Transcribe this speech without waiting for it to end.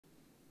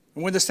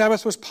And when the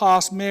Sabbath was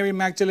past, Mary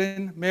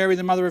Magdalene, Mary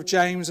the mother of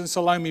James, and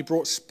Salome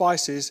brought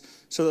spices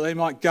so that they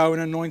might go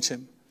and anoint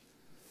him.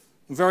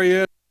 And very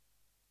early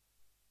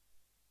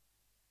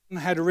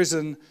had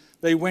risen,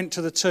 they went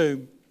to the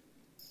tomb.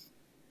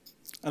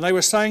 And they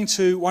were saying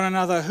to one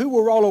another, "Who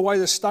will roll away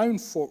the stone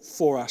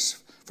for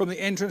us from the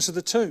entrance of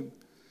the tomb?"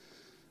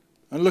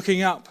 And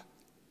looking up,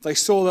 they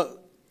saw that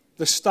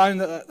the stone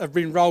that had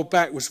been rolled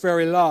back was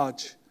very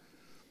large.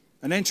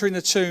 And entering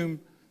the tomb,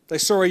 they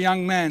saw a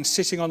young man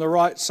sitting on the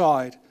right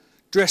side,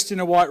 dressed in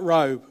a white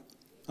robe,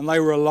 and they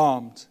were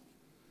alarmed.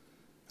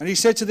 And he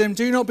said to them,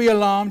 "Do not be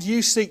alarmed.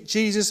 You seek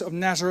Jesus of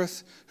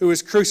Nazareth, who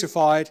was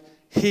crucified.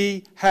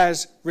 He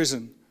has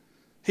risen.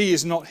 He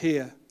is not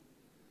here.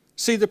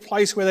 See the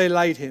place where they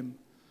laid him.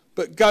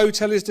 But go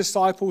tell his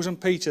disciples and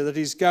Peter that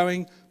he's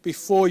going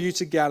before you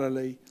to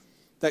Galilee,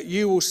 that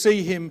you will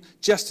see him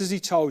just as he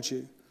told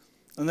you."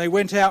 And they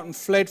went out and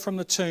fled from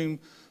the tomb,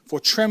 for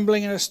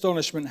trembling and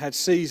astonishment had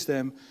seized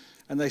them,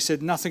 and they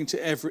said nothing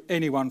to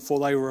anyone, for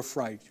they were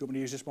afraid. You want me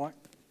to use this mic?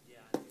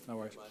 Yeah. No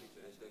worries.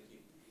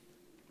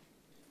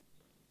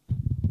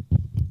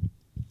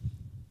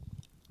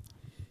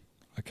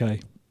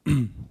 Okay.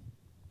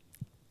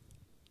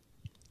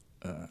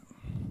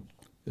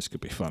 This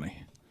could be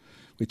funny.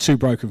 With 2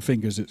 broken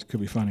fingers, it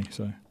could be funny.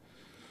 So,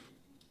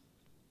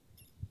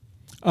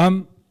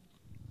 I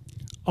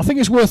think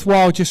it's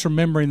worthwhile just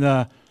remembering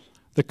the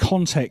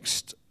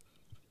context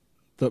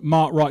that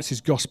Mark writes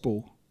his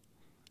gospel.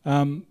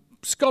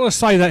 Scholars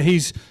say that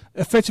he's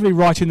effectively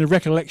writing the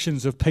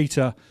recollections of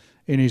Peter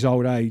in his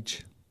old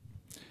age.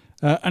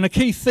 And a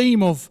key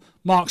theme of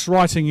Mark's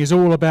writing is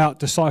all about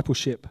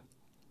discipleship.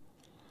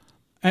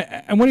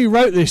 And when he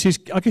wrote this,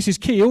 I guess his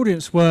key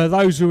audience were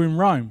those who were in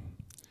Rome.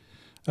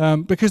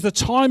 Because the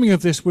timing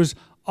of this was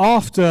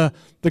after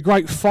the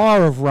great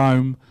fire of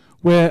Rome,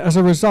 where as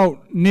a result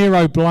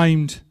Nero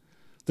blamed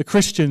the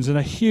Christians and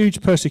a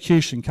huge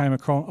persecution came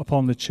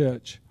upon the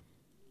church.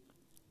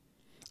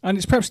 And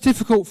it's perhaps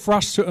difficult for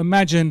us to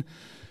imagine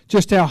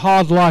just how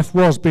hard life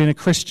was being a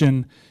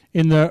Christian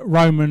in the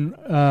Roman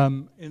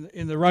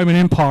in the Roman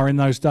Empire in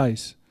those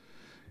days.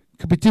 It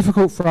could be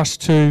difficult for us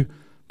to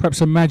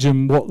perhaps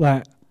imagine what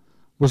that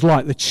was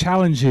like, the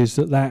challenges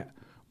that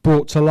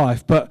brought to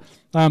life. But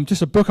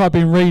just a book I've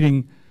been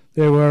reading,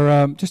 there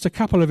were just a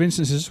couple of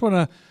instances.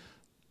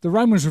 The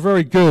Romans were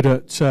very good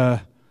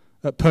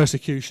at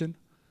persecution.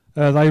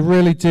 They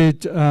really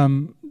did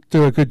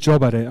do a good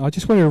job at it. I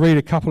just want to read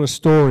a couple of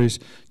stories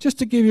just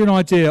to give you an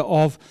idea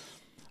of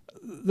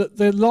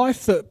the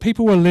life that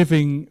people were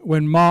living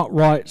when Mark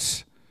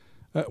writes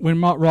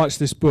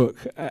this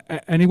book.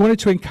 And he wanted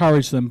to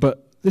encourage them,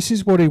 but this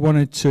is what he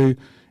wanted to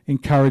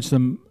encourage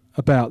them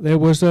about. There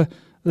was the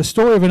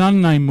story of an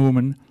unnamed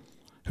woman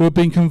who had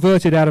been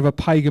converted out of a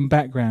pagan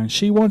background.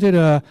 She wanted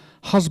her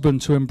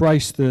husband to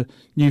embrace the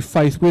new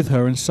faith with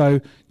her, and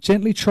so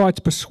gently tried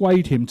to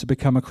persuade him to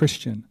become a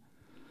Christian.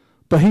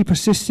 But he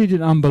persisted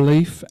in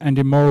unbelief and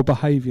immoral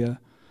behaviour,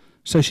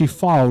 so she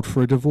filed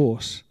for a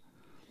divorce.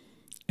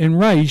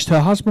 Enraged,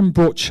 her husband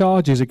brought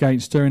charges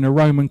against her in a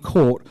Roman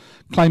court,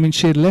 claiming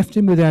she had left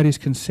him without his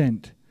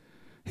consent.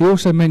 He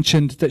also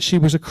mentioned that she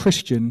was a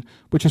Christian,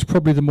 which was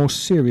probably the more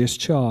serious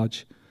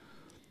charge.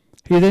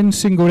 He then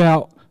singled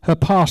out her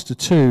pastor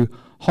too,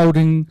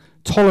 holding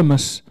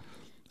Ptolemus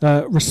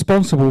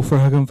responsible for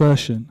her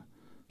conversion.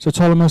 So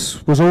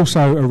Ptolemus was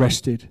also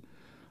arrested.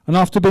 And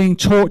after being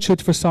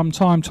tortured for some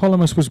time,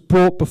 Ptolemus was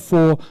brought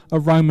before a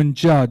Roman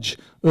judge,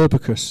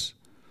 Urbicus,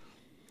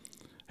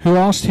 who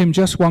asked him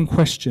just one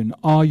question: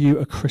 "Are you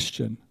a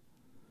Christian?"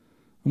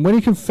 And when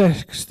he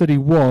confessed that he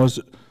was,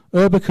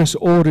 Urbicus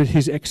ordered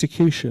his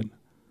execution.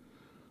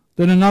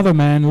 Then another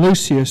man,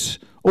 Lucius,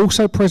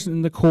 also present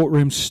in the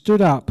courtroom,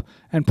 stood up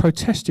and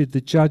protested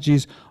the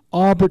judge's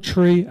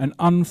arbitrary and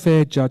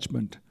unfair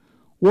judgment.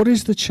 "What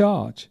is the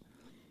charge?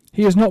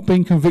 He has not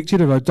been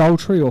convicted of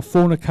adultery or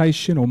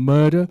fornication or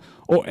murder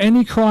or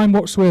any crime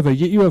whatsoever,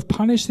 yet you have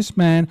punished this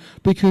man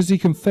because he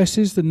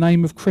confesses the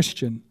name of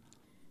Christian."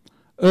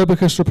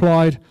 Urbicus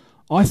replied,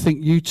 "I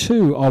think you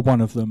too are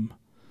one of them."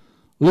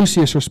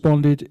 Lucius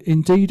responded,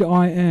 "Indeed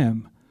I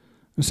am."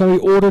 And so he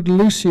ordered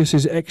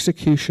Lucius's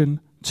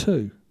execution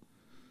too.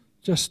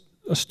 Just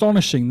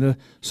astonishing, the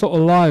sort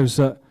of lives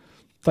that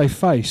they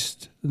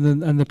faced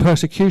and the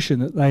persecution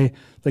that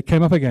they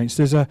came up against.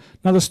 There's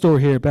another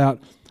story here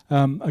about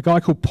a guy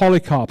called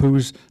Polycarp, who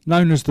was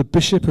known as the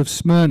Bishop of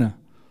Smyrna,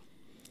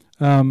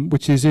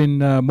 which is in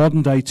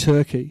modern-day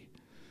Turkey.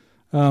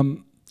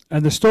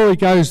 And the story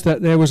goes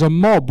that there was a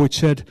mob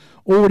which had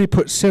already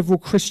put several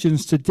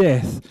Christians to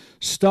death,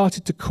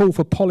 started to call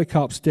for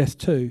Polycarp's death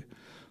too,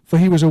 for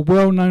he was a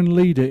well-known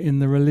leader in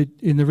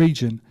the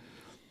region.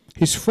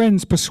 His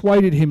friends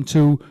persuaded him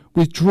to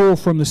withdraw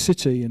from the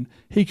city, and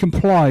he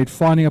complied,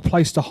 finding a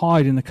place to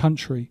hide in the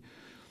country.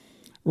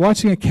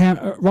 Writing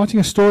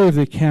a story of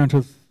the account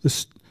of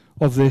this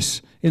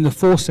in the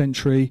 4th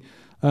century,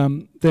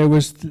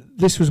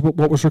 this was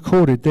what was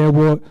recorded.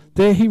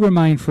 There he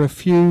remained with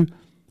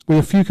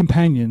a few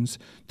companions,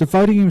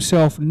 devoting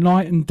himself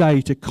night and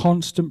day to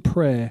constant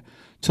prayer,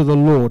 to the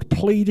Lord,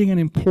 pleading and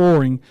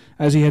imploring,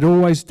 as he had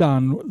always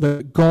done,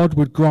 that God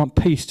would grant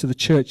peace to the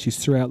churches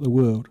throughout the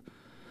world.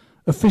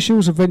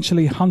 Officials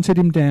eventually hunted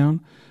him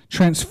down,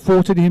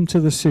 transported him to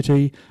the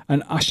city,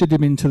 and ushered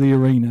him into the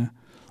arena,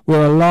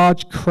 where a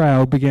large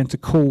crowd began to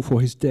call for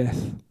his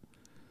death.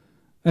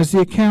 As the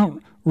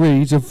account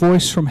reads, a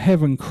voice from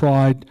heaven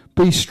cried,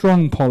 "Be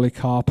strong,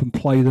 Polycarp, and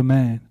play the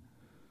man."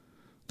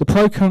 The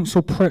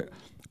proconsul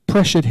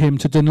pressured him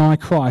to deny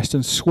Christ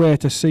and swear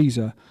to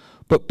Caesar,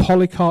 but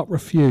Polycarp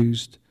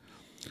refused.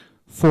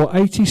 "For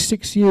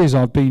 86 years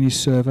I've been his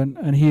servant,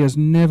 and he has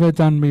never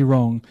done me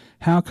wrong.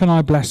 How can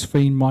I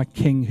blaspheme my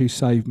king who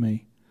saved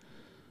me?"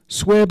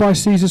 "Swear by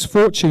Caesar's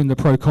fortune," the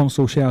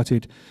proconsul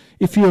shouted.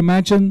 "If you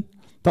imagine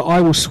that I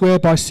will swear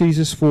by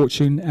Caesar's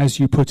fortune, as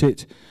you put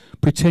it,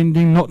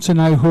 pretending not to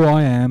know who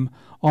I am,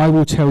 I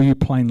will tell you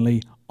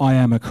plainly, I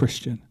am a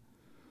Christian."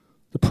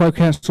 The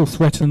proconsul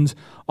threatened,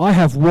 "I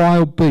have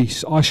wild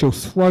beasts. I shall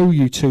throw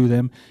you to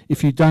them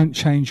if you don't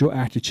change your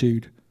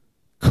attitude.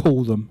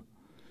 Call them.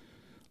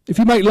 If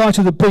you make light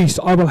of the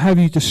beast, I will have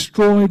you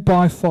destroyed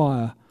by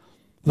fire.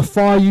 The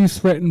fire you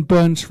threaten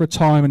burns for a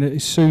time and it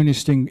is soon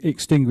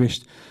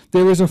extinguished.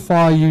 There is a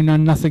fire you know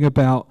nothing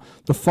about,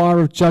 the fire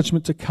of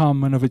judgment to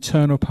come and of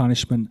eternal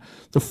punishment,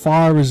 the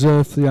fire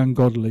reserved for the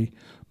ungodly.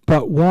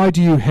 But why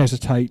do you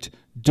hesitate?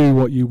 Do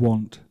what you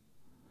want."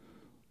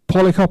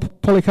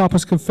 Polycarp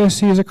has confessed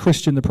he is a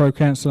Christian, the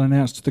proconsul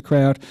announced to the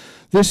crowd.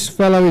 "This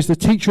fellow is the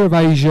teacher of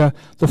Asia,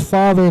 the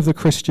father of the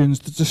Christians,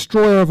 the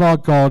destroyer of our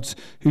gods,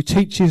 who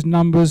teaches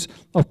numbers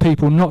of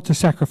people not to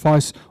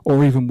sacrifice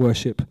or even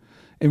worship."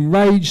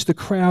 Enraged, the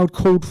crowd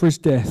called for his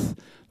death.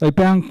 They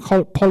bound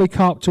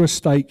Polycarp to a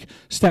stake,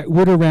 stacked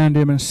wood around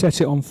him, and set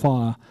it on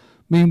fire.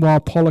 Meanwhile,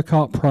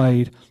 Polycarp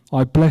prayed,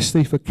 "I bless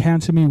thee for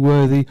counting me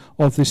worthy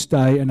of this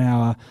day and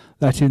hour,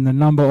 that in the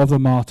number of the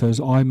martyrs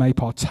I may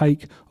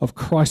partake of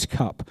Christ's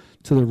cup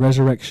to the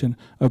resurrection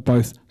of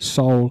both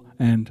soul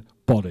and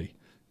body."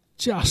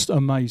 Just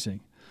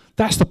amazing.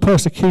 That's the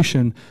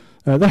persecution.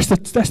 That's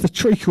the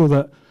treacle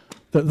that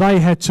they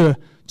had to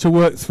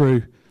work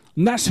through.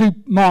 And that's who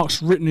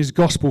Mark's written his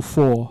gospel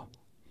for.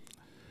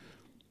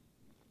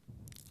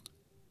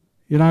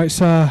 You know,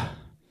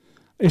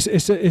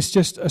 it's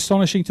just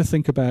astonishing to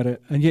think about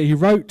it. And yet he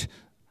wrote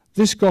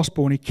this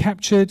gospel and he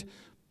captured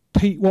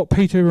what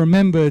Peter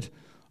remembered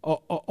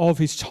of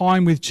his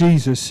time with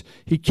Jesus.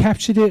 He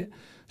captured it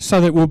so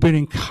that it will be an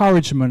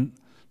encouragement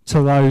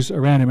to those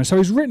around him. And so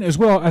he's written it as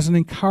well as an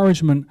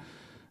encouragement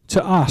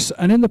to us.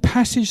 And in the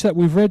passage that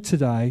we've read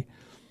today,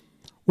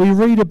 we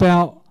read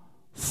about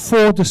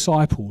 4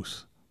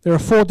 disciples. There are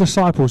 4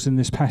 disciples in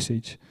this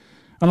passage.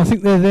 And I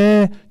think they're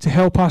there to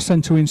help us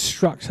and to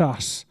instruct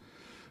us,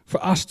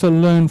 for us to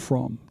learn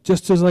from,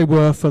 just as they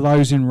were for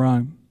those in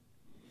Rome.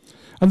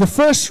 And the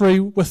first 3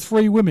 were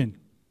 3 women.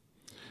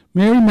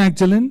 Mary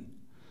Magdalene,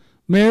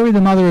 Mary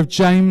the mother of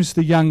James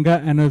the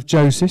younger and of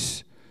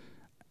Joseph,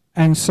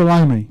 and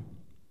Salome.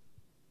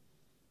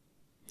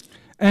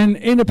 And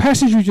in the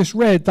passage we just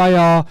read, they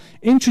are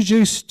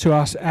introduced to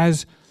us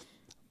as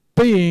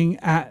being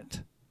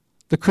at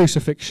the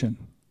crucifixion.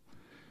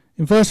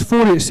 In verse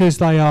 40 it says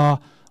they are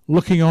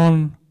looking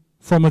on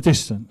from a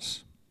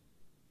distance.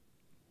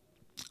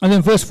 And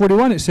then verse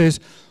 41 it says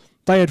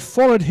they had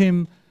followed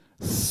him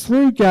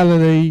through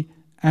Galilee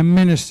and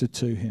ministered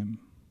to him.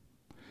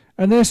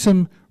 And there's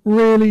some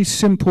really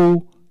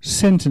simple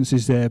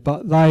sentences there,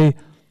 but they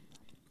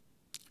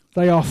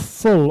are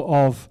full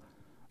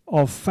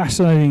of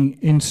fascinating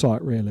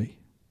insight, really.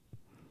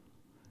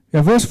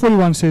 Yeah, verse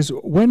 41 says,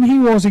 when he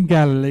was in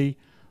Galilee,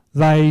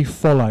 they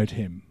followed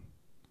him.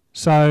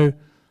 So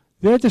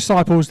they're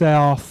disciples, they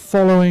are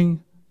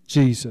following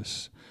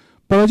Jesus.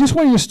 But I just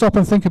want you to stop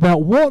and think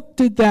about, what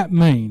did that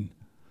mean?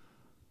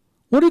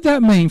 What did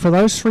that mean for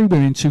those 3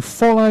 women to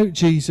follow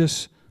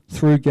Jesus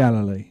through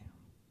Galilee?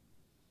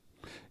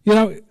 You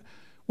know,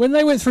 when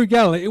they went through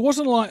Galilee, it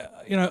wasn't like,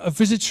 a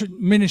visitor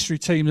ministry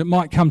team that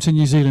might come to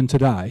New Zealand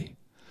today,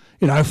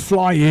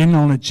 fly in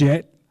on a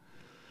jet,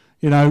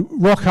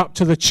 rock up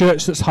to the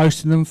church that's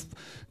hosting them,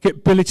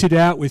 get billeted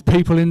out with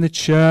people in the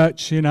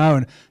church,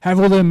 and have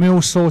all their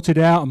meals sorted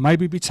out and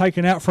maybe be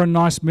taken out for a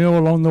nice meal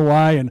along the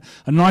way and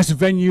a nice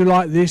venue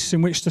like this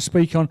in which to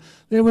speak on.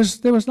 There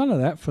was none of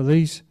that for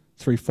these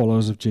 3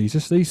 followers of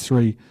Jesus, these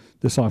 3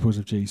 disciples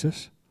of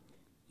Jesus.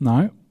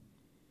 No.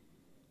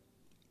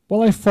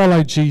 While they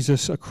followed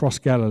Jesus across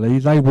Galilee,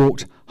 they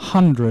walked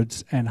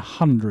hundreds and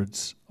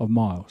hundreds of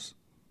miles.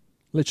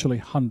 Literally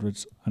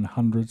hundreds and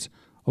hundreds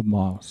of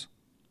miles.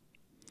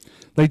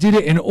 They did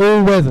it in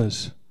all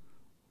weathers.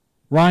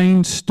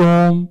 Rain,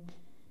 storm,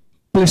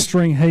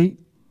 blistering heat.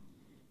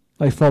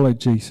 They followed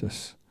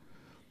Jesus.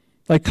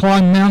 They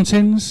climbed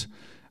mountains,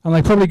 and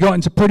they probably got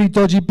into pretty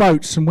dodgy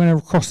boats and went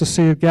across the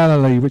Sea of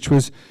Galilee, which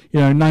was,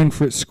 known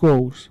for its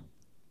squalls.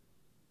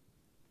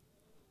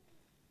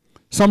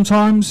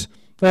 Sometimes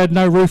they had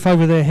no roof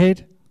over their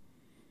head.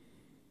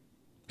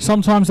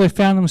 Sometimes they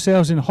found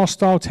themselves in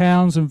hostile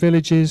towns and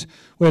villages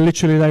where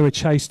literally they were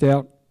chased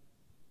out.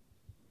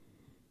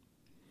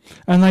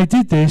 And they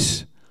did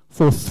this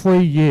for 3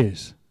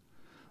 years.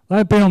 They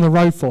had been on the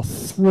road for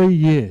 3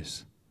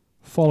 years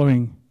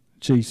following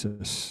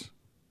Jesus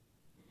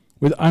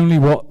with only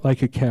what they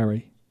could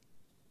carry.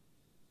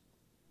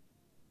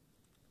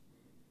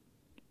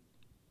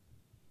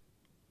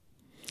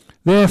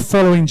 Their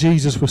following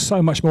Jesus was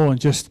so much more than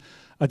just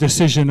a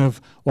decision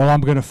of, well,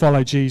 I'm going to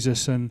follow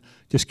Jesus and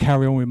just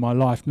carry on with my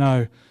life.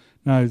 No,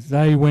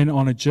 they went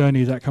on a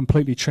journey that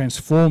completely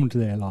transformed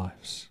their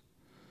lives.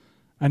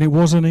 And it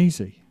wasn't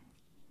easy.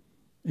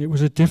 It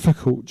was a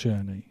difficult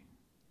journey.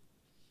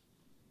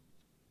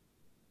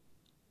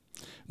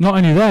 Not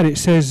only that, it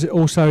says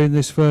also in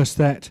this verse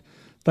that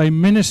they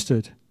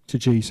ministered to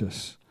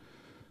Jesus.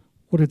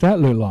 What did that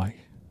look like?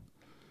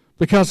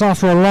 Because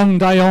after a long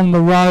day on the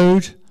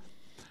road,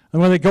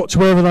 and when they got to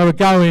wherever they were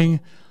going,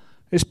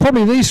 it's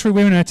probably these 3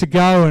 women had to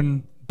go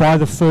and buy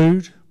the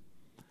food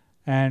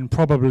and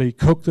probably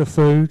cook the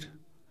food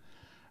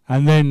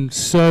and then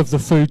serve the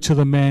food to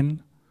the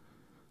men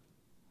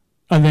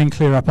and then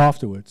clear up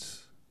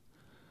afterwards.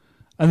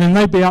 And then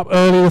they'd be up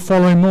early the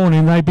following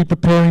morning. They'd be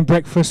preparing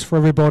breakfast for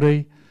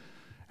everybody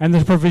and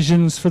the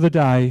provisions for the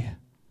day.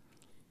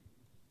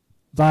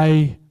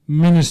 They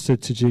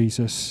ministered to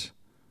Jesus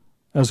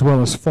as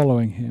well as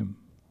following him.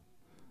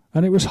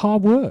 And it was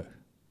hard work.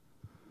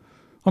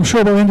 I'm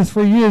sure by the end of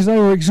 3 years they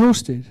were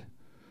exhausted.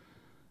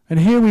 And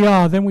here we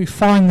are, then we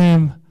find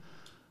them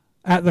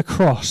at the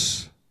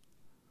cross,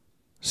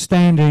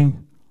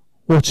 standing,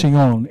 watching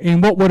on,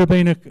 in what would have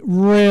been a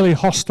really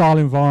hostile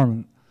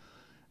environment.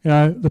 You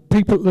know, the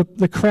people,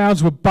 the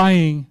crowds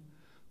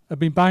had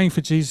been baying for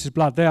Jesus'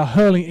 blood. They are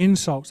hurling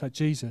insults at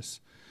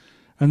Jesus.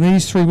 And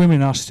these 3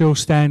 women are still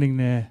standing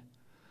there,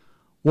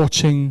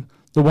 watching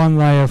the one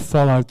they have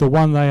followed, the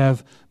one they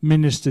have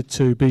ministered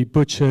to, be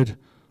butchered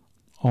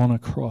on a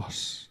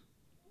cross.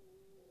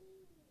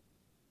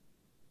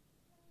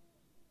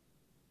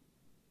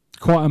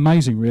 Quite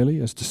amazing, really,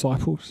 as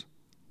disciples.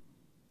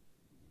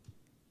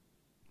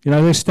 You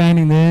know, they're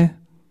standing there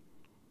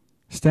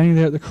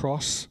at the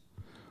cross.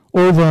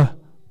 All the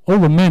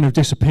men have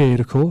disappeared,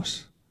 of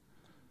course.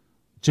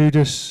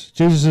 Jesus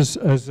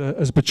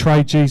has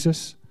betrayed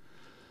Jesus,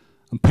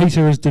 and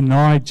Peter has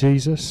denied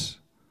Jesus.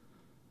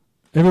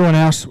 Everyone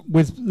else,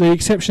 with the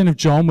exception of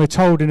John, we're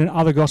told in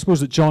other Gospels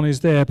that John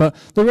is there, but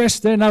the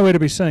rest, they're nowhere to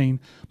be seen.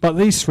 But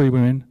these 3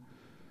 women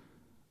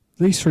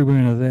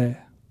are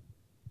there.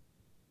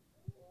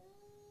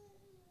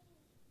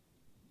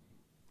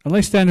 And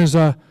they stand as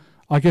a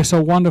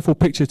wonderful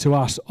picture to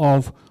us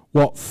of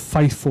what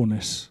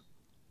faithfulness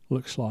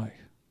looks like.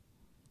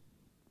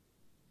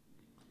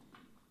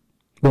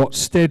 What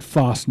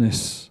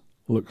steadfastness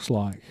looks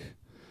like.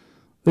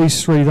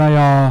 These 3, they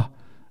are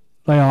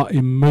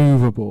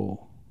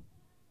immovable.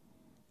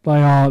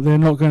 They're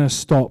not going to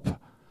stop.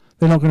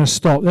 They're not going to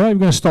stop. They're not even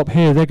going to stop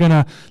here. They're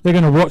going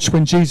to watch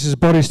when Jesus'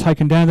 body is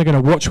taken down. They're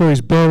going to watch where he's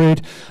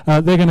buried.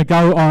 They're going to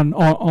go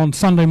on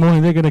Sunday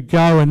morning. They're going to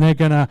go and they're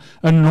going to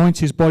anoint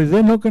his body.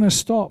 They're not going to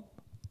stop.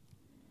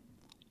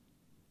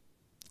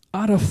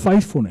 Utter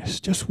faithfulness,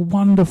 just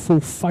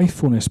wonderful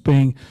faithfulness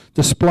being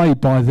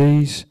displayed by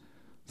these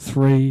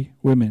 3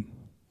 women.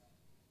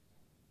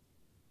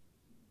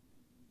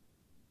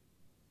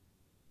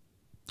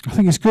 I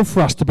think it's good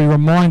for us to be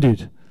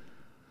reminded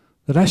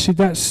that actually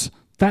that's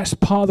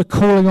part of the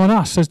calling on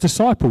us as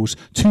disciples,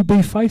 to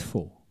be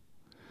faithful.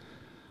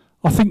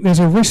 I think there's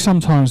a risk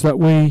sometimes that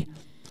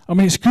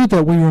it's good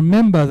that we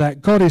remember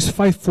that God is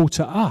faithful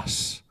to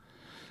us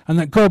and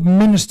that God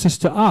ministers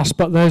to us,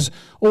 but there's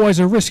always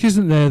a risk,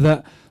 isn't there,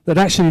 that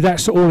actually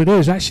that's all it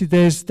is. Actually,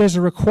 there's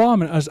a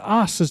requirement as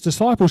us, as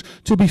disciples,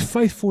 to be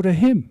faithful to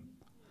him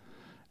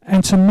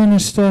and to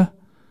minister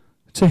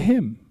to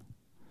him.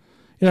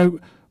 You know,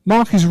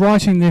 Mark is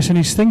writing this and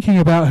he's thinking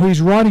about who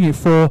he's writing it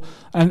for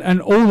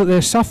and all that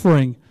they're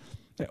suffering,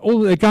 all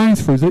that they're going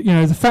through. That, you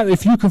know, the fact that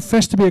if you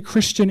confess to be a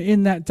Christian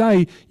in that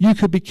day, you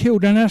could be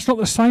killed. And that's not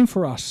the same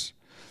for us.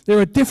 There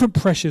are different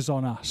pressures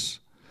on us.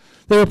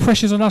 There are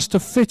pressures on us to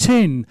fit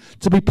in,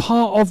 to be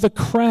part of the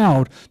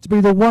crowd, to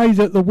be the way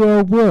that the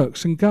world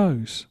works and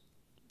goes.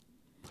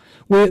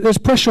 There's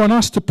pressure on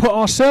us to put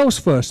ourselves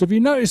first. Have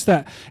you noticed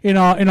that in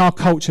our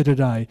culture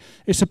today?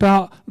 It's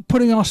about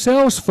putting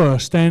ourselves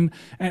first and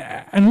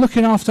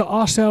looking after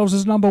ourselves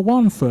as number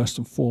one first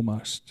and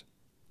foremost.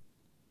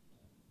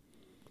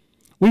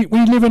 We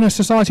live in a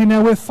society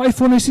now where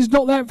faithfulness is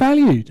not that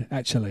valued,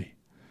 actually.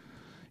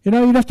 You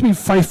know, you don't have to be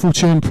faithful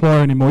to your employer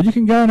anymore. You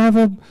can go and have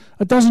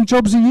a dozen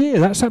jobs a year.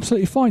 That's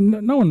absolutely fine.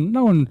 No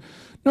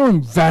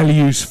one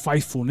values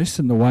faithfulness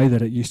in the way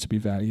that it used to be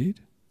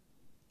valued.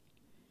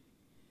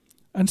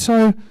 And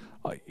so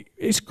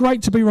it's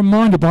great to be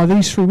reminded by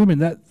these 3 women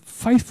that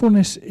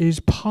faithfulness is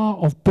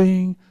part of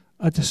being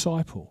a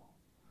disciple.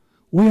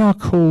 We are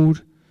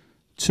called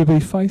to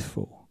be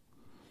faithful.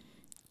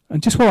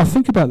 And just while I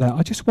think about that,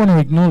 I just want to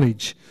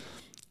acknowledge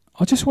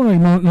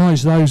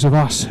those of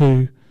us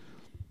who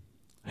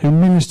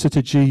minister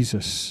to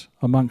Jesus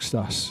amongst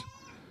us.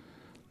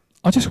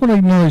 I just want to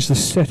acknowledge the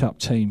set-up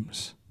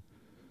teams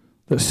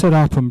that set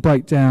up and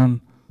break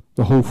down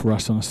the hall for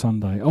us on a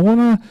Sunday. I want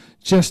to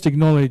just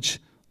acknowledge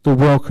the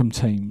welcome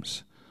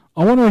teams.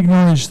 I want to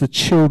acknowledge the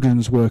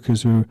children's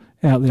workers who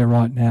are out there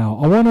right now.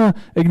 I want to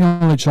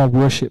acknowledge our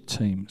worship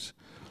teams.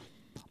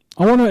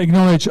 I want to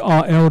acknowledge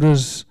our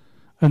elders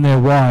and their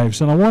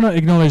wives, and I want to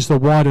acknowledge the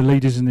wider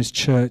leaders in this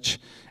church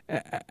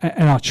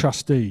and our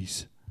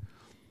trustees.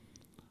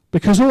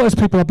 Because all those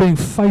people are being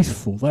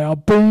faithful. They are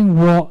being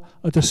what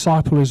a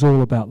disciple is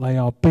all about. They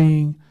are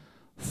being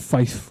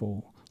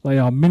faithful. They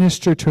are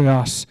ministering to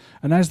us,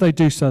 and as they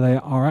do so, they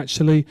are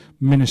actually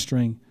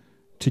ministering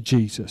to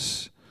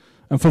Jesus.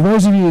 And for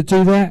those of you that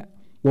do that,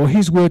 well,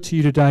 his word to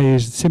you today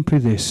is simply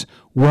this: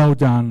 well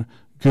done,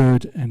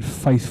 good and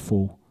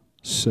faithful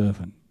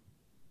servant.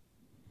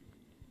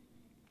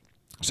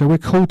 So we're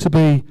called to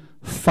be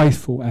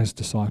faithful as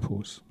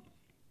disciples.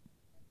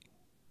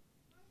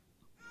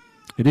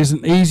 It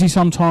isn't easy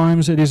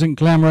sometimes, it isn't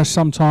glamorous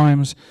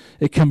sometimes,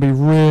 it can be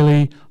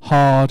really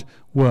hard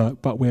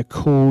work, but we're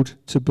called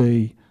to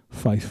be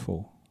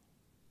faithful.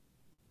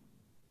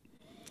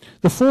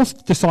 The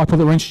fourth disciple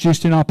that we're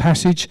introduced in our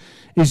passage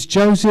is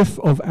Joseph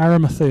of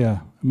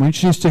Arimathea. And we're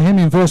introduced to him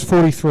in verse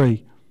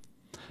 43.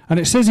 And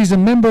it says he's a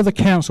member of the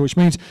council, which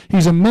means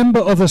he's a member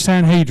of the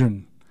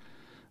Sanhedrin.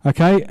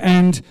 Okay,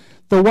 and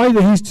the way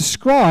that he's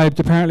described,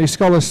 apparently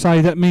scholars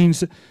say, that means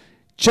that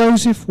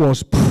Joseph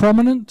was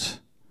prominent,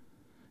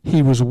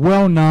 he was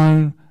well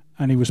known,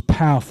 and he was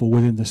powerful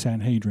within the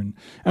Sanhedrin.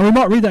 And we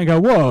might read that and go,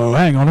 whoa,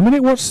 hang on a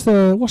minute, what's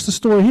the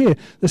story here?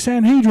 The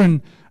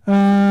Sanhedrin,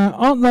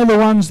 aren't they the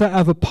ones that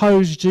have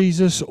opposed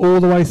Jesus all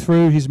the way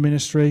through his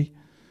ministry?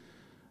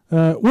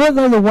 Weren't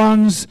they the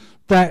ones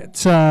that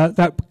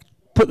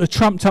put the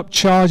trumped up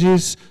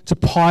charges to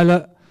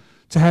Pilate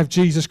to have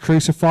Jesus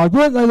crucified?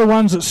 Weren't they the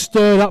ones that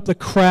stirred up the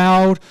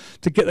crowd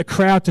to get the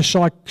crowd to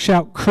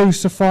shout,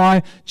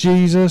 crucify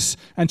Jesus,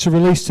 and to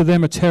release to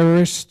them a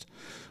terrorist?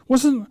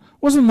 Wasn't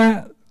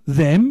that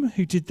them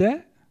who did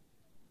that?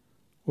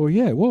 Well,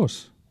 yeah, it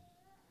was.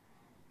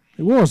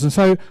 It was.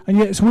 And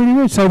yet it's really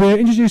weird. So we're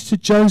introduced to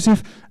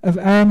Joseph of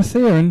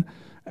Arimathea,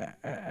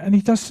 and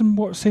he does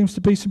what seems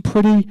to be some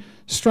pretty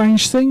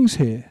strange things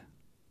here.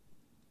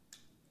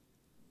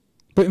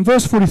 But in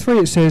verse 43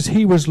 it says,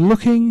 he was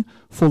looking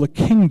for the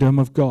kingdom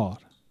of God.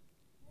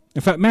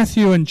 In fact,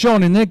 Matthew and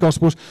John in their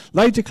Gospels,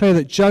 they declare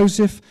that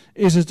Joseph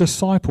is a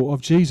disciple of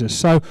Jesus.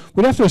 So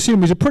we'd have to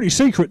assume he's a pretty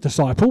secret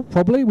disciple,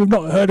 probably. We've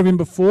not heard of him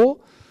before.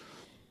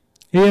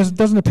 He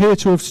doesn't appear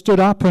to have stood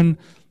up and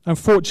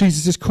fought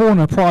Jesus'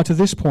 corner prior to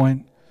this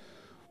point.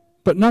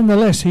 But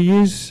nonetheless, he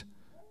is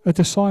a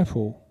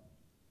disciple.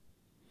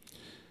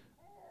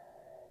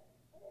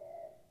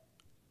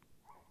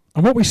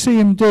 And what we see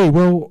him do,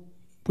 well,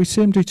 we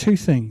see him do two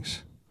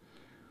things.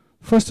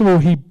 First of all,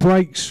 he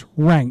breaks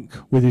rank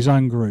with his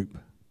own group.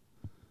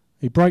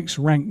 He breaks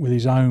rank with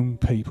his own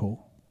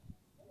people.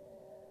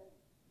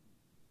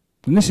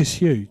 And this is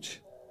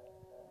huge.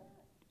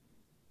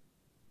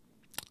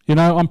 You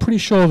know, I'm pretty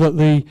sure that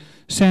the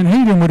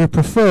Sanhedrin would have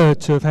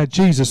preferred to have had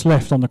Jesus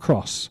left on the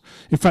cross.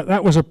 In fact,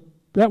 that was a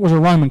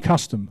Roman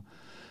custom.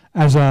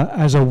 As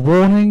a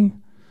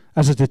warning,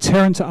 as a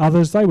deterrent to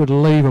others, they would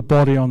leave a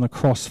body on the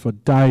cross for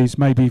days,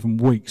 maybe even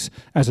weeks,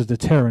 as a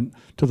deterrent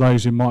to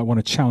those who might want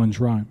to challenge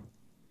Rome.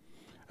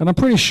 And I'm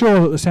pretty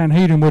sure that the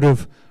Sanhedrin would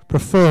have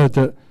preferred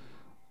that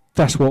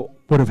that's what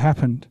would have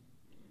happened.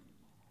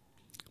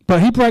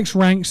 But he breaks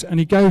ranks and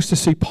he goes to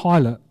see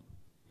Pilate.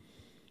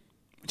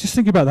 Just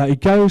think about that. He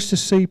goes to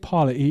see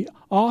Pilate. He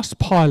asked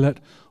Pilate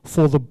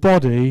for the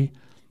body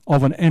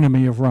of an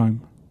enemy of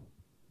Rome.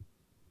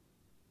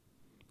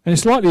 And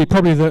it's likely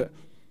probably that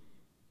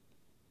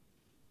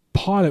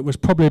Pilate was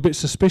probably a bit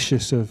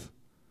suspicious of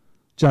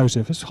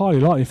Joseph. It's highly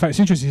likely. In fact, it's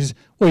interesting. He says,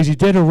 well, is he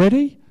dead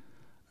already?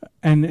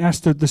 And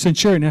the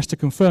centurion has to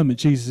confirm that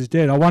Jesus is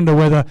dead. I wonder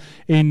whether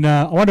in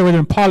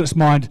Pilate's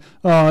mind,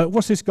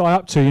 what's this guy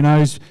up to? You know,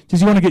 does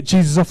he want to get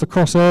Jesus off the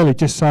cross early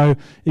just so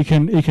he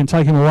can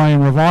take him away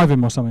and revive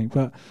him or something?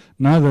 But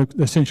no,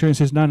 the centurion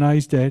says, no,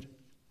 he's dead.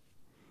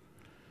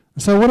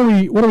 So what do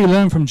we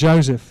learn from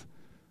Joseph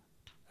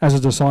as a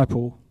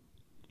disciple?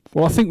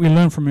 Well, I think we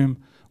learn from him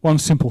one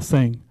simple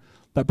thing: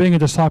 that being a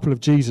disciple of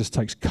Jesus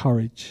takes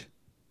courage.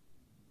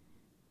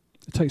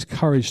 It takes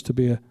courage to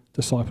be a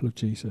disciple of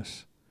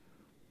Jesus.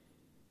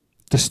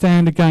 To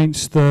stand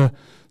against the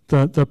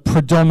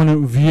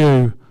predominant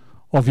view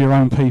of your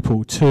own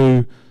people,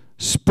 to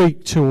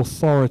speak to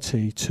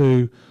authority,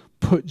 to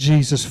put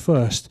Jesus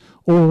first,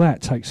 all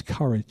that takes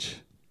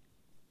courage.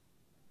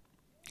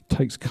 It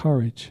takes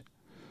courage.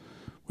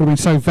 It would have been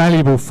so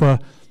valuable for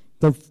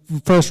the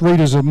first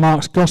readers of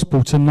Mark's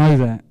Gospel to know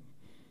that.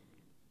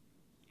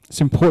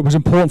 It was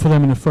important for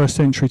them in the first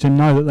century to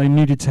know that they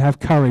needed to have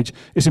courage.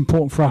 It's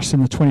important for us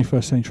in the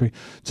 21st century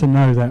to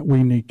know that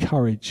we need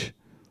courage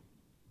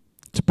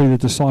to be the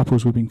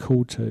disciples we've been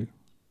called to.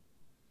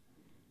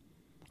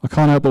 I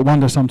can't help but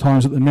wonder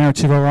sometimes that the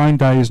narrative of our own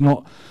day is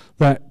not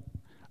that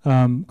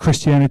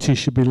Christianity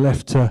should be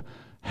left to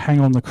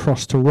hang on the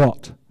cross to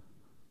rot.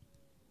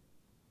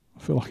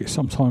 I feel like it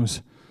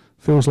sometimes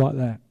feels like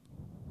that.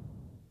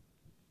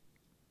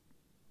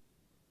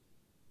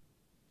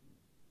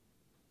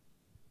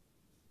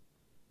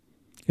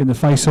 In the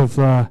face of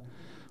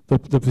the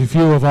the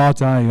view of our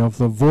day, of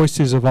the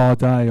voices of our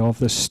day, of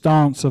the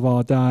stance of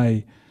our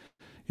day,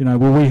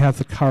 will we have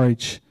the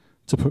courage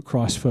to put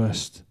Christ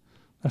first?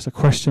 That's a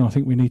question I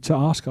think we need to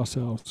ask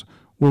ourselves.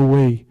 Will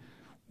we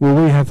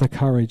have the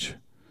courage,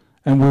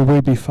 and will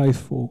we be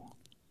faithful?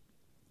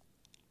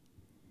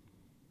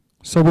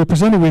 So we're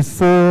presented with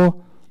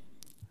four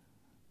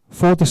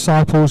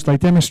disciples. They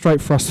demonstrate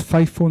for us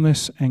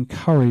faithfulness and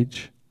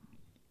courage.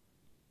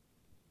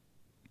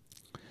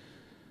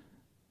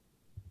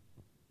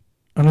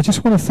 And I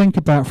just want to think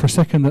about for a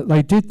second that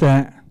they did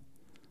that.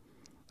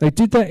 They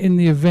did that in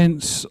the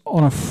events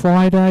on a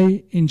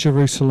Friday in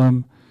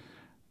Jerusalem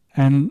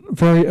and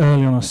very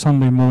early on a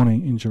Sunday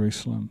morning in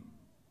Jerusalem.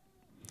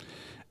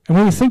 And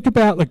when we think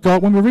about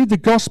when we read the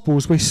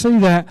Gospels, we see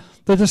that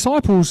the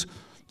disciples,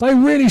 they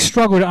really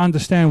struggled to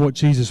understand what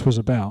Jesus was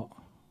about.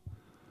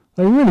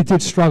 They really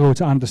did struggle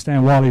to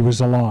understand while he was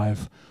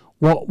alive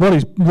what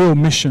his real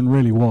mission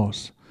really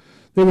was.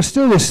 There was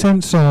still this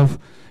sense of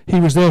he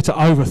was there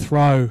to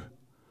overthrow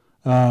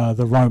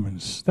the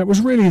Romans. That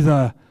was really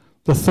the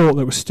thought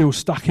that was still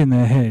stuck in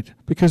their head,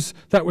 because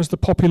that was the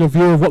popular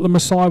view of what the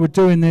Messiah would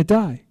do in their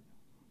day.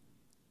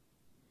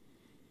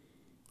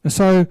 And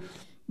so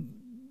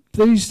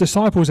these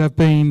disciples have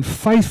been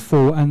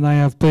faithful, and they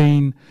have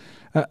been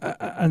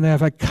and they have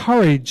had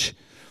courage,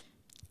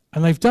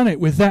 and they've done it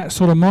with that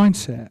sort of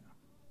mindset.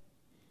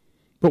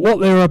 But what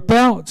they're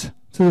about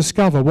to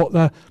discover,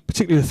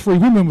 particularly the three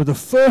women were the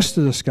first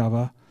to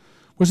discover,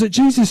 was that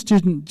Jesus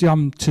didn't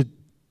come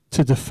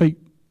to defeat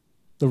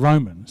the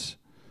Romans.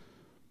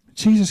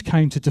 Jesus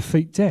came to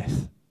defeat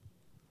death.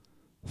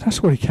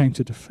 That's what he came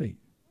to defeat.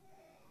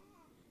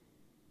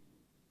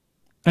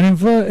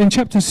 And in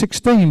chapter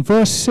 16,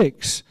 verse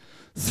 6,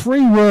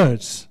 3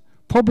 words,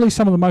 probably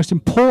some of the most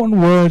important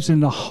words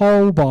in the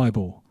whole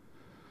Bible,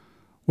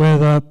 where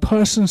the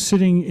person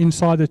sitting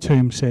inside the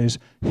tomb says,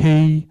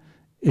 "He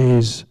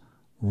is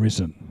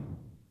risen."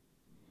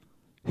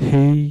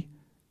 He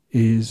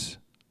is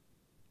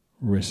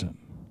risen.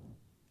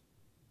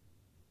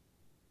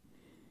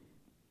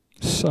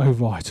 So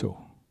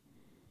vital.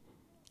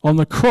 On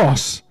the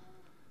cross,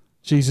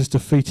 Jesus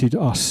defeated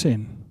our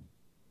sin.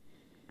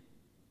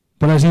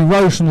 But as he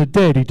rose from the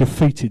dead, he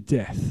defeated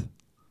death.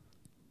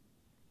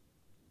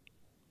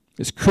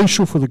 It's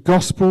crucial for the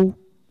gospel.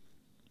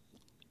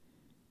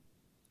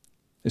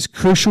 It's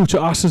crucial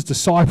to us as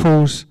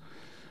disciples.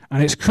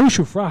 And it's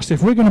crucial for us.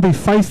 If we're going to be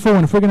faithful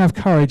and if we're going to have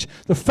courage,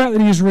 the fact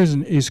that he is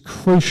risen is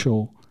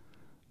crucial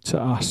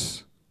to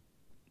us.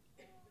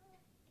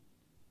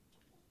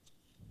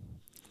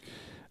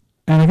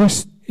 And I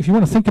guess if you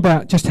want to think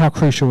about just how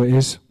crucial it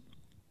is,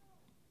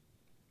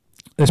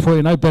 there's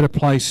probably no better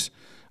place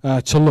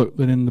to look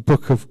than in the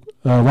book of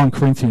 1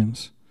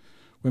 Corinthians,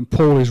 when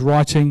Paul is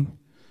writing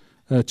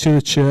to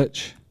the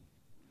church.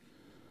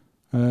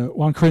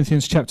 1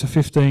 Corinthians chapter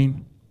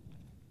 15.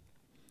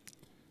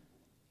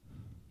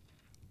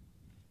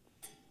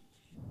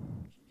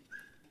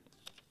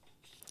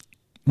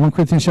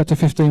 Corinthians chapter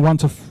 15,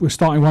 we're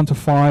starting 1 to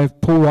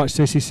 5. Paul writes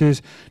this, he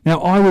says, "Now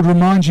I would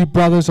remind you,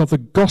 brothers, of the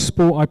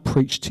gospel I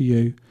preached to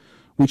you,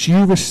 which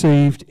you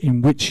received,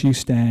 in which you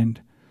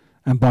stand,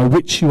 and by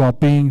which you are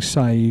being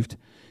saved,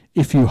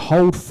 if you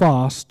hold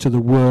fast to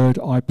the word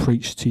I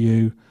preached to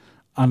you,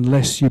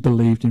 unless you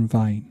believed in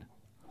vain.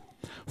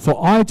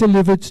 For I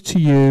delivered to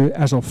you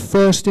as of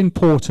first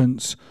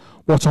importance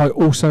what I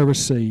also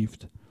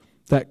received,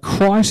 that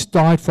Christ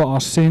died for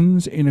our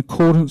sins in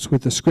accordance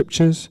with the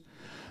Scriptures,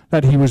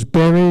 that he was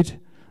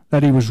buried,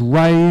 that he was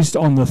raised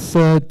on the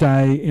 3rd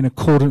day in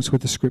accordance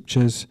with the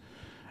Scriptures,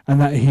 and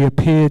that he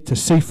appeared to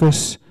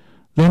Cephas,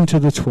 then to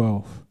the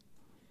 12.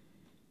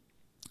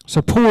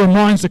 So Paul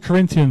reminds the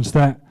Corinthians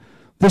that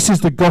this is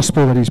the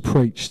gospel that he's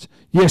preached.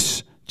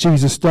 Yes,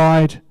 Jesus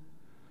died.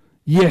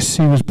 Yes,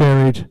 he was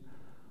buried.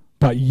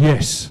 But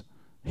yes,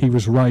 he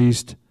was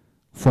raised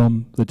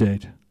from the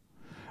dead.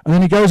 And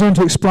then he goes on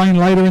to explain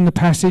later in the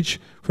passage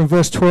from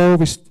verse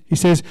 12, he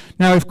says,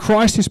 "Now if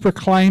Christ is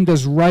proclaimed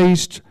as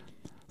raised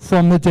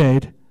from the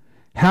dead,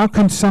 how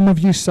can some of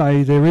you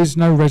say there is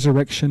no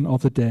resurrection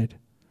of the dead?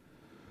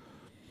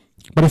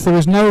 But if there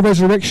is no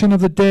resurrection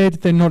of the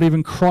dead, then not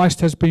even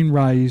Christ has been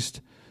raised.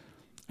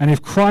 And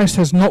if Christ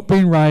has not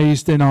been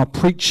raised, then our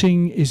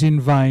preaching is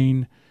in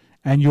vain,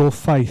 and your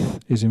faith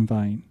is in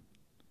vain.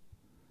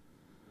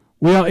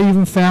 We are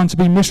even found to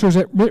be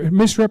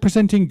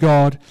misrepresenting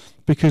God,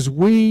 because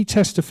we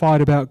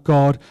testified about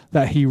God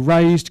that he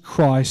raised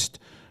Christ,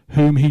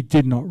 whom he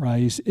did not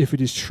raise, if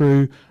it is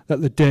true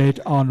that the dead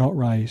are not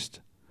raised.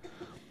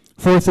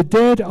 For if the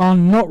dead are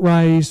not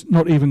raised,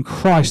 not even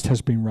Christ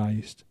has been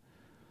raised.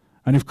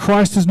 And if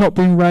Christ has not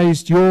been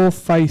raised, your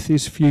faith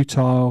is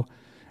futile,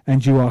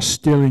 and you are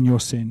still in your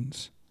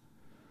sins.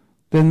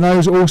 Then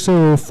those also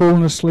who have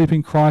fallen asleep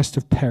in Christ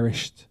have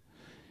perished.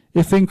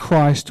 If in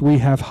Christ we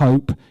have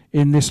hope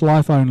in this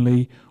life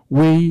only,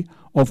 we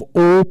of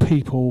all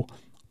people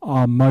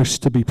are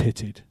most to be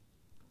pitied."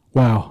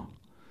 Wow.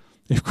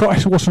 If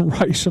Christ wasn't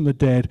raised from the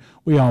dead,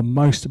 we are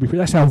most to be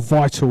pitied. That's how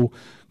vital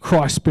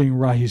Christ being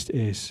raised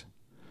is.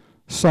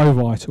 So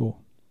vital.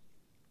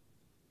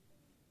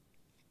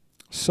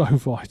 So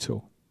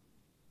vital.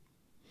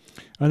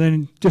 And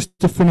then just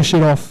to finish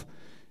it off,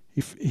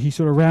 he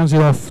sort of rounds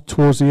it off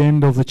towards the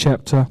end of the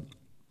chapter.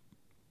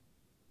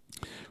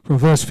 From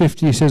verse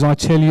 50 he says, I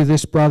tell you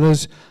this,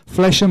 brothers,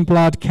 flesh and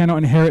blood cannot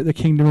inherit the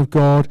kingdom of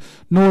God,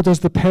 nor does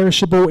the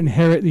perishable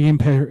inherit the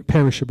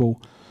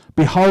imperishable.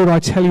 Behold, I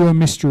tell you a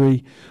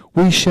mystery.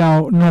 We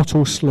shall not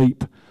all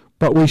sleep,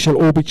 but we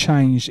shall all be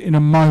changed in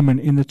a moment,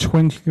 in the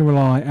twinkling of an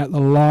eye, at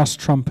the last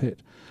trumpet.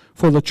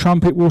 For the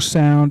trumpet will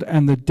sound,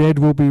 and the dead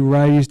will be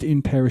raised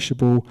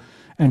imperishable,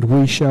 and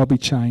we shall be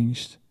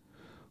changed.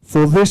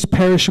 For this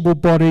perishable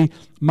body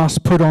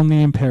must put on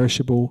the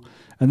imperishable,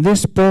 and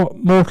this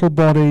mortal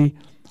body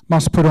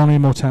must put on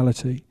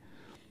immortality.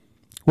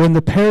 When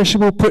the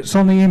perishable puts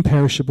on the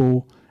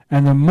imperishable,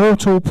 and the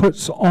mortal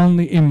puts on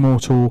the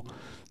immortal,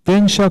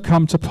 then shall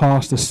come to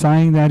pass the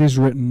saying that is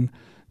written,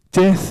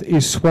 Death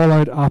is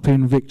swallowed up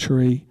in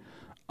victory.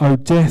 O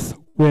death,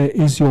 where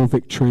is your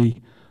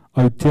victory?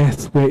 O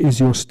death, where is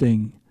your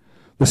sting?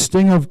 The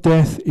sting of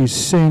death is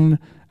sin,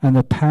 and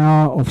the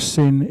power of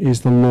sin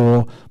is the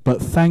law.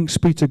 But thanks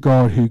be to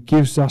God who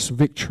gives us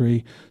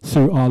victory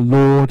through our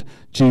Lord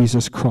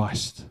Jesus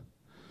Christ.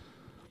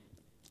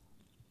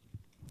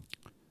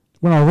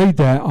 When I read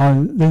that,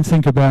 I then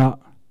think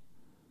about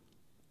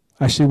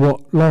actually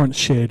what Lawrence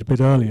shared a bit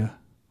earlier.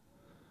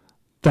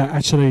 That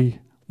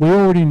actually we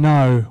already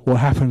know what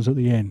happens at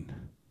the end.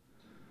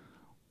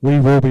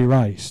 We will be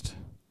raised.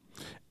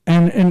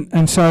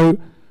 And so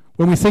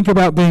when we think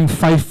about being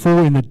faithful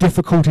in the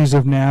difficulties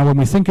of now, when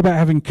we think about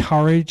having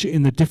courage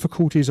in the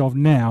difficulties of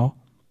now,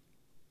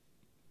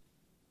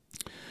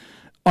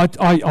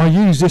 I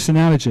use this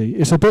analogy.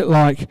 It's a bit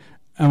like,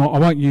 and I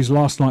won't use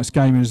last night's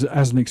game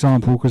as an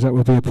example because that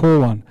would be a poor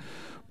one,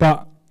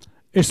 but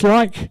it's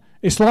like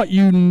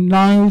you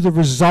know the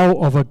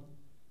result of a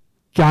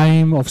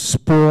game of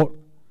sport.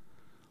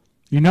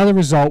 You know the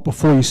result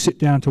before you sit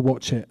down to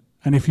watch it.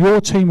 And if your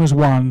team has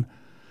won,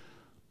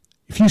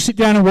 if you sit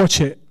down and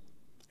watch it,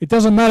 it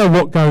doesn't matter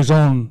what goes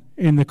on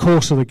in the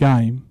course of the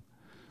game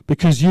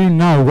because you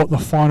know what the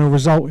final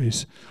result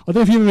is. I don't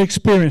know if you've ever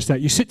experienced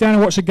that. You sit down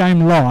and watch a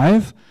game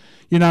live,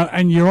 you know,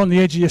 and you're on the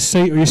edge of your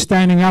seat or you're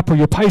standing up or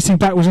you're pacing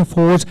backwards and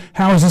forwards.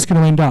 How is this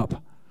going to end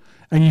up?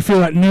 And you feel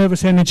that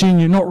nervous energy and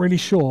you're not really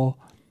sure.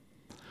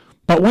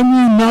 But when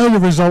you know the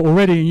result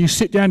already and you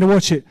sit down to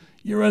watch it,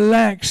 you're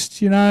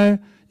relaxed, you know.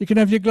 You can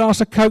have your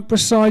glass of Coke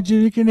beside you.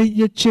 You can eat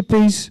your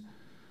chippies.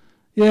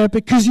 Yeah,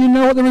 because you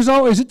know what the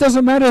result is. It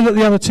doesn't matter that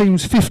the other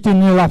team's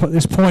 15-0 up at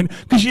this point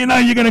because you know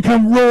you're going to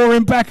come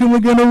roaring back and we're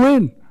going to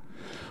win.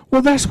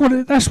 Well, that's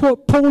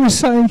what Paul is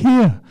saying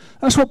here.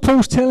 That's what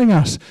Paul's telling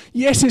us.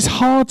 Yes, it's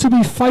hard to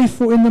be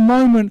faithful in the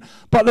moment,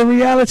 but the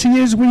reality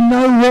is we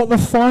know what the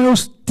final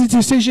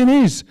decision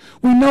is.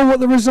 We know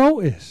what the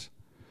result is.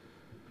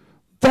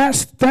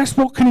 That's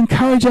what can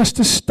encourage us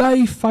to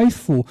stay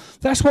faithful.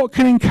 That's what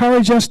can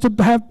encourage us to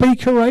be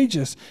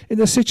courageous in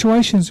the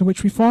situations in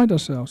which we find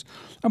ourselves.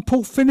 And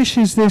Paul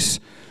finishes this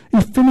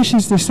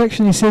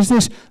section, he says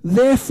this,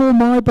 Therefore,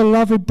 my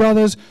beloved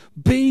brothers,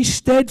 be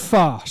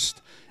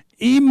steadfast,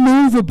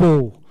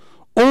 immovable,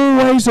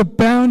 always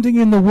abounding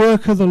in the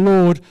work of the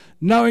Lord,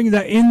 knowing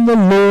that in the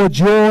Lord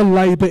your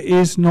labour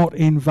is not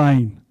in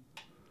vain.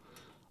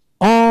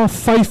 Our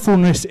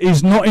faithfulness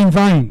is not in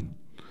vain.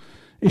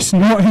 It's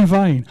not in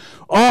vain.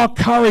 Our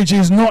courage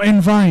is not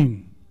in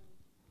vain.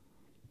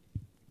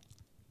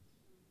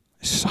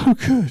 It's so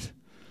good.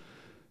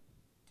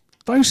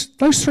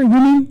 Those three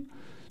women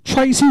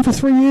tracing for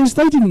 3 years,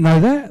 they didn't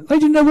know that. They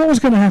didn't know what was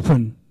going to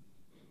happen.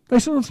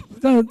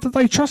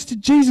 They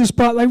trusted Jesus,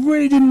 but they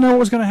really didn't know what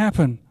was going to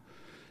happen.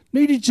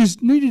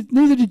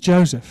 Neither did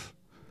Joseph.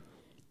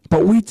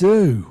 But we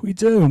do,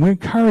 and we're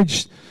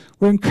encouraged.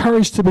 We're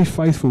encouraged to be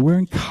faithful. We're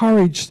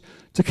encouraged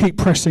to keep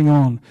pressing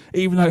on,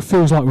 even though it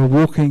feels like we're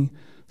walking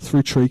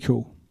through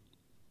treacle.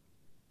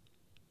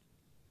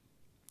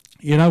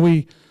 You know,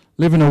 we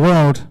live in a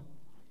world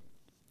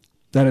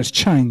that has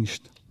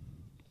changed.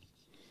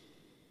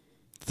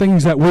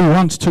 Things that we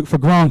once took for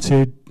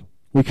granted,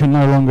 we can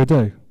no longer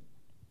do.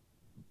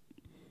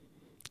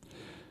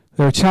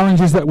 There are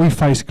challenges that we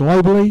face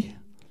globally.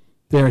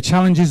 There are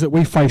challenges that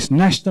we face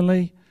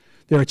nationally.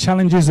 There are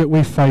challenges that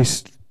we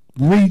face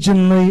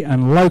regionally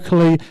and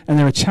locally, and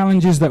there are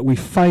challenges that we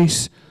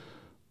face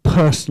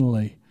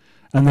personally,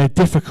 and they're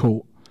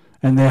difficult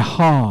and they're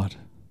hard,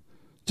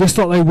 just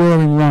like they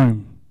were in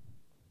Rome.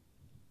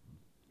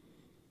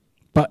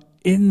 But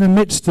in the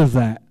midst of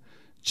that,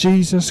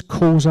 Jesus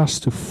calls us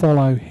to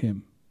follow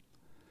him.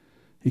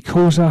 He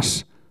calls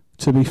us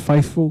to be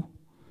faithful,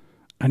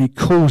 and he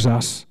calls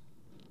us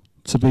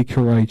to be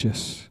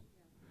courageous.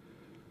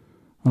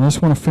 And I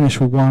just want to finish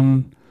with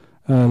one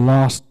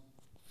last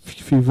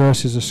few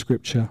verses of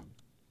scripture,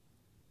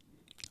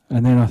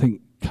 and then I think,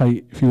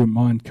 Kate, if you wouldn't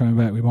mind coming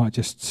back, we might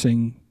just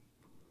sing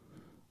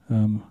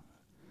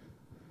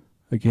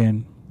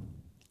again.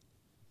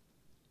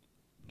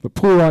 But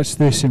Paul writes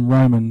this in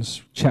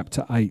Romans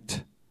chapter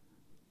 8.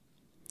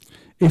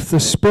 If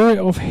the spirit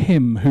of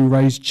him who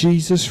raised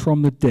Jesus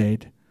from the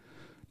dead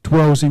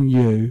dwells in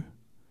you,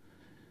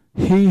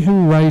 He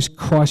who raised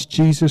Christ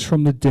Jesus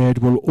from the dead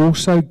will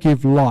also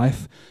give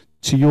life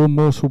to your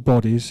mortal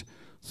bodies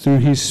through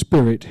his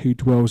Spirit who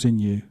dwells in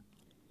you.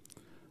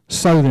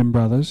 So then,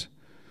 brothers,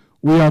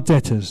 we are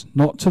debtors,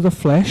 not to the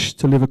flesh,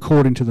 to live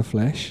according to the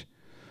flesh.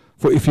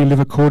 For if you live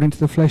according to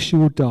the flesh, you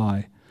will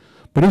die.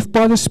 But if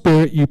by the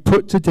Spirit you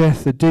put to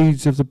death the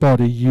deeds of the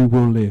body, you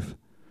will live.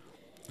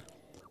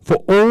 For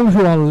all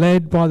who are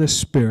led by the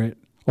Spirit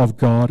of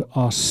God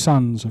are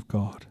sons of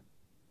God.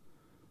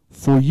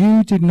 For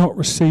you did not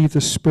receive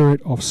the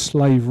spirit of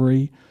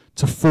slavery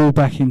to fall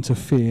back into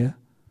fear,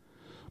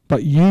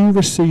 but you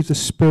received the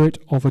spirit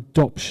of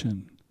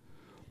adoption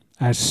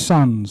as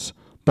sons,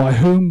 by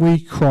whom we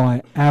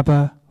cry,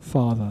 Abba,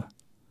 Father.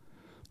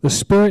 The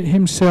Spirit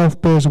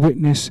himself bears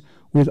witness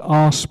with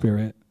our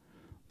spirit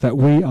that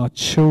we are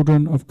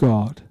children of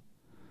God.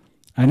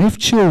 And if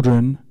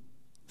children,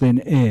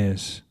 then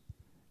heirs,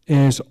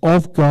 heirs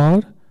of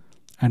God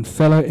and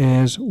fellow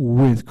heirs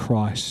with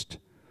Christ,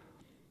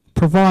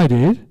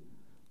 provided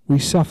we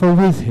suffer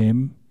with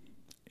him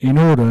in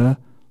order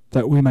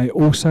that we may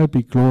also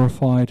be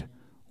glorified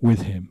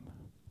with him.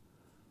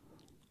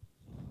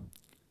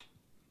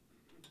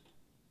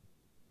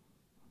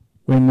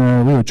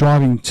 When we were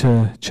driving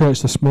to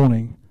church this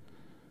morning,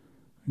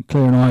 and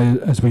Claire and I,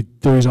 as we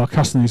do as our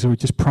custom, we were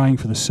just praying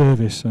for the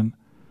service, and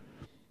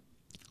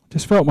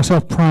just felt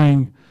myself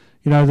praying,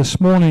 this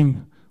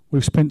morning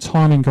we've spent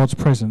time in God's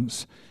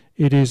presence.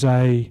 It is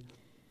a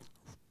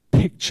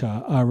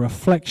picture, a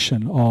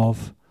reflection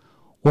of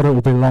what it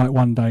will be like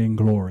one day in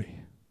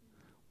glory,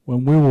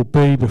 when we will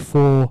be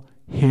before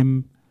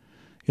him,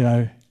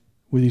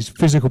 with his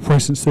physical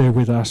presence there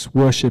with us,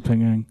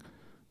 worshipping and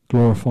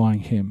glorifying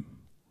him.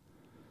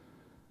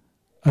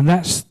 And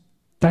that's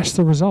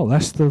the result.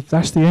 That's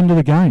the end of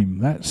the game.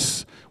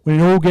 That's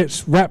when it all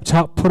gets wrapped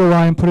up, put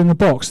away and put in the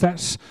box.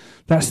 That's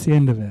the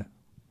end of it.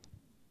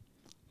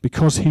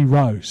 Because he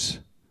rose.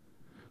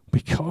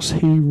 Because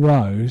he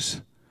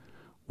rose,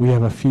 we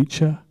have a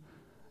future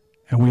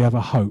and we have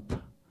a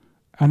hope.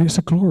 And it's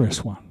a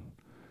glorious one.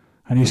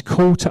 And his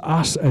call to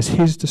us as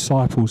his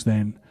disciples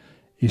then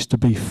is to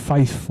be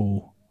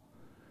faithful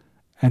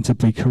and to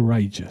be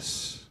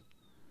courageous.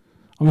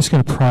 I'm just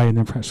going to pray, and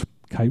then perhaps,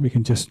 Kate, we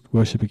can just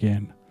worship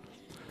again.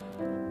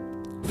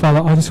 Father,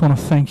 I just want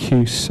to thank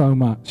you so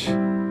much,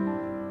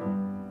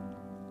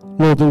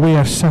 Lord, that we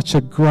have such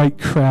a great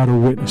crowd of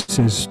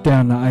witnesses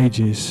down the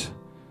ages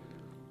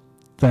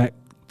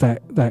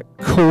that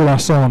call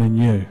us on in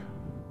you.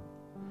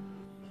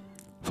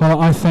 Father,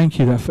 I thank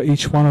you that for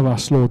each one of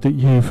us, Lord, that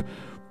you've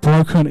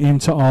broken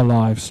into our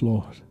lives,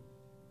 Lord.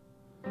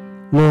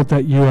 Lord,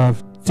 that you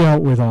have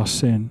dealt with our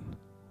sin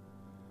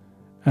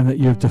and that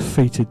you have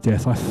defeated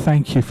death. I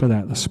thank you for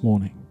that this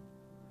morning.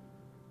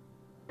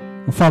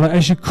 And Father,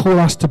 as you call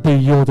us to be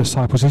your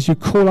disciples, as you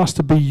call us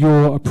to be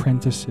your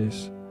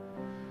apprentices,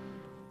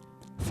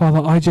 Father,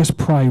 I just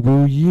pray,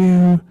 will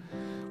you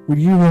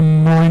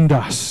remind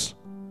us,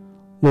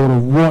 Lord,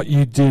 of what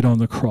you did on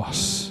the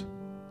cross?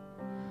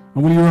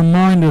 And will you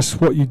remind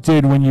us what you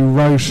did when you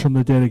rose from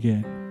the dead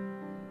again?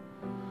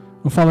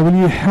 And Father, will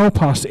you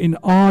help us in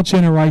our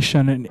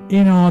generation and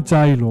in our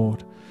day,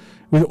 Lord,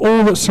 with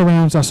all that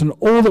surrounds us and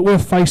all that we're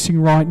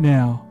facing right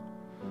now.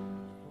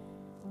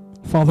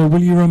 Father,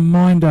 will you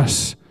remind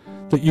us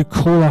that you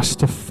call us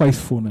to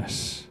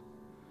faithfulness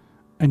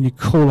and you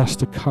call us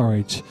to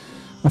courage.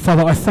 And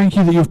Father, I thank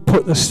you that you've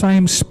put the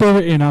same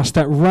Spirit in us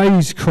that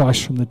raised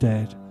Christ from the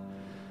dead,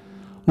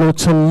 Lord,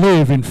 to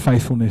live in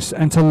faithfulness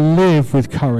and to live with courage.